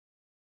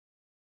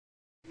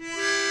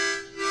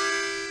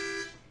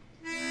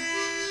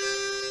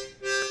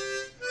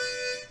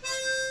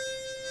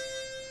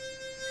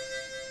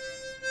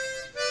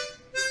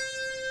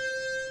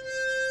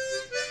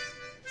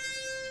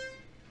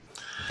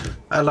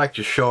I'd like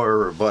to show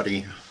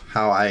everybody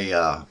how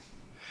I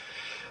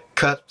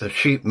cut the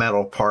sheet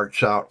metal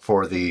parts out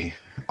for the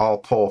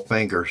all-pull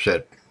fingers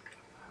that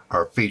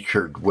are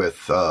featured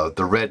with the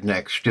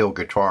Redneck steel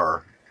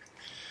guitar.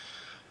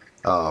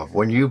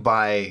 When you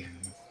buy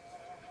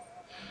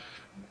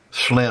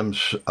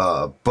Slim's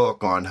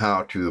book on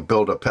how to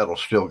build a pedal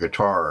steel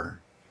guitar,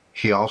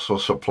 he also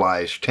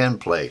supplies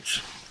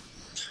templates.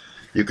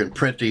 You can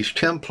print these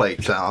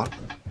templates out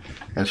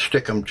and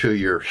stick them to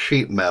your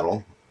sheet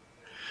metal.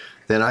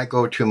 Then I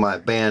go to my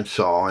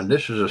bandsaw, and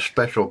this is a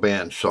special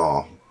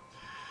bandsaw.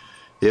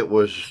 It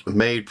was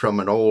made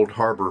from an old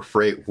Harbor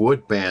Freight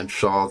wood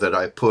bandsaw that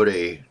I put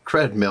a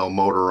treadmill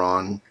motor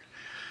on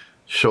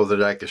so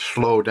that I could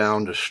slow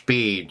down the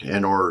speed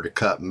in order to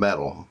cut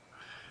metal.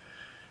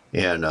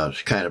 And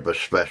it's kind of a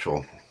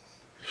special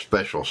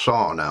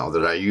saw now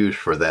that I use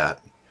for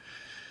that.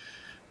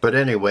 But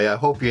anyway, I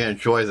hope you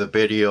enjoy the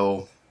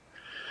video,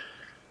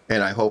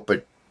 and I hope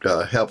it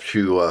helps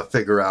you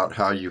figure out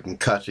how you can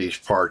cut these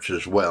parts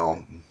as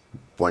well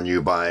when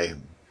you buy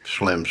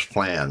Slim's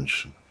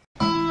plans.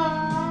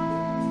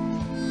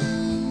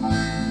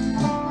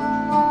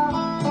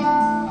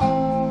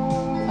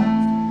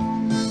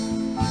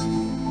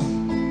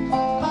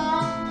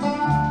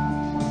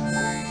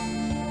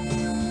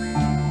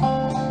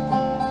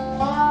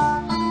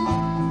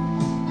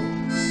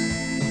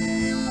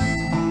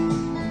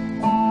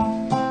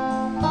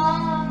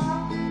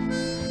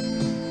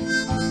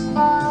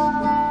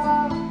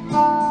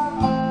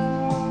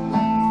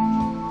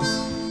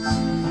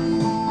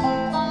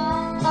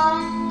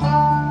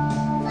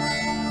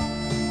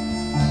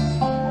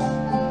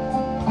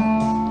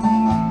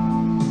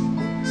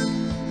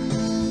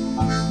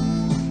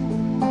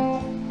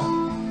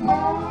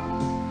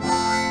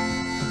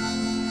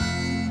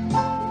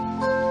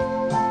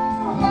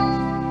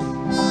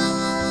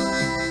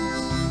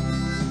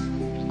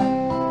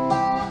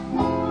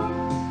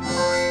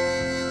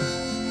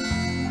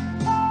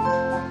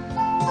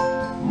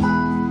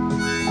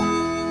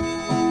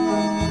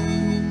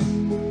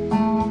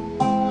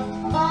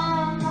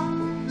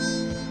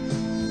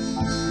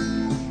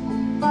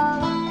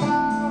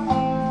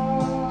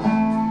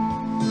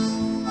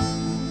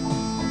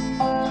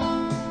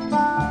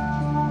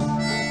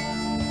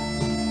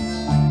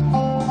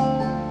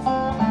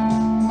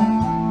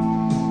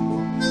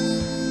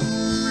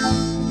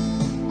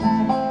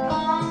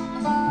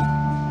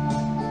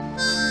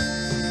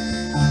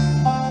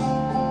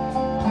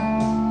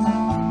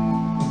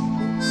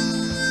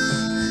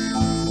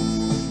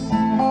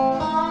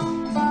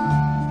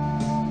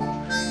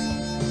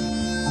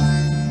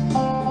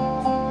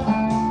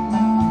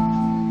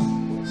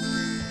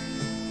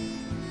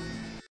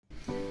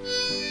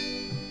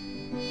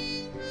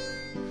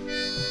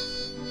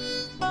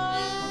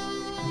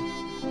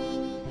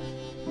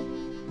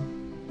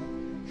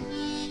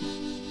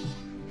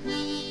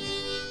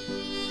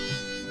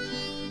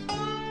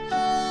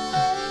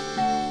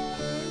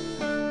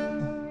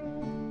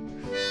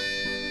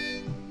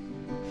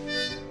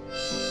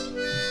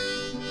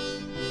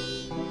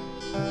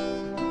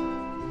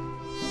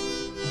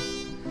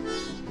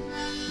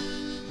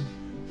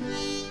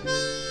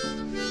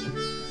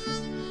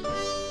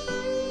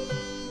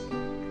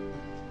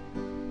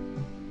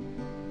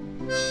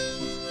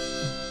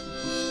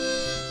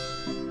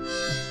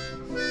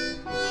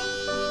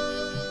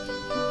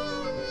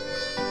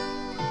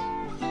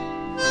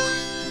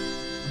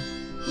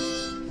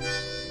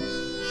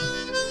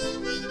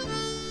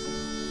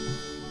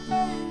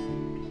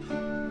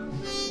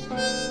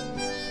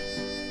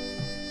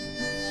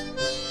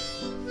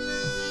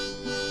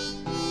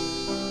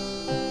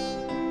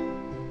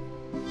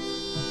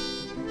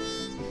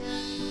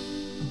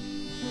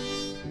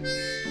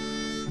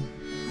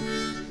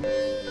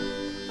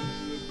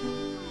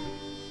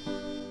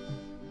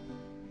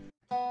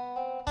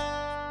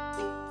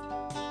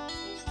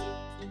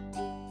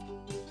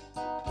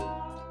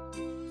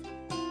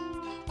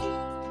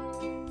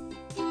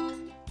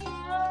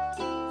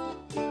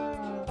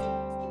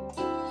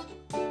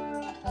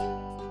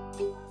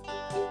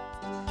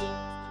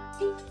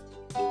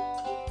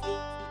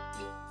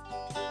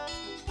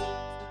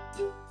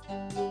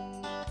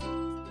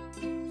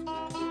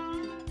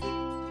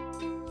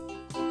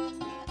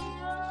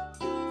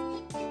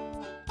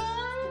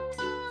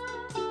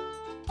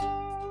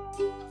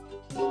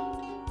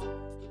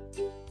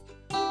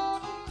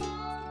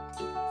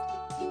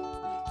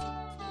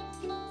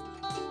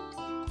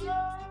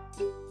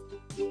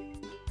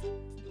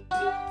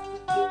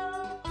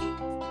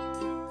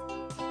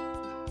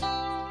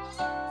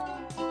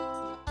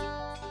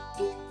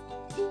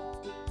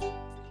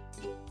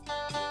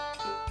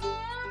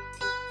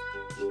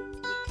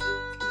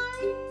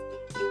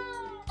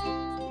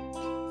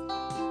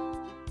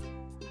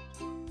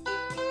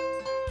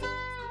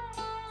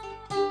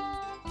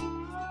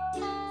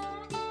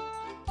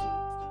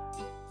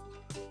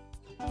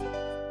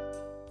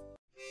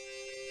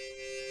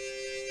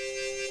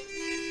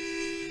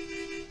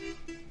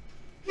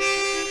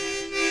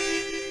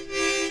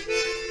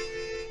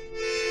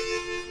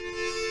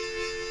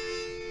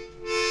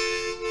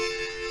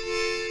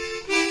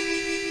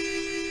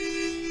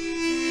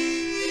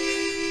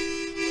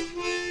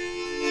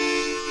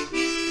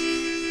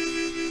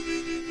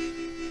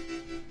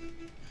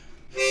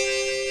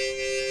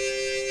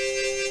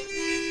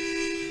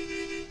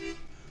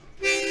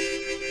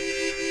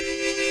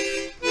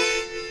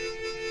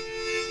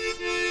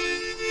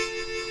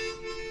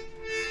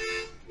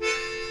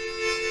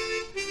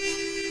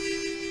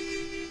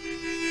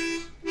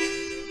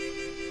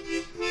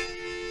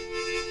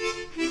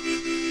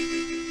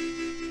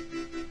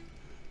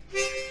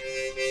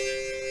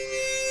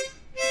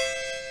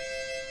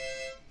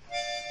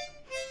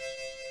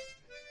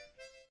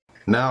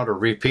 Now to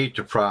repeat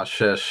the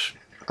process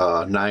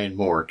 9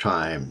 more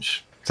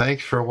times.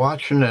 Thanks for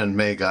watching, and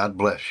may God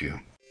bless you.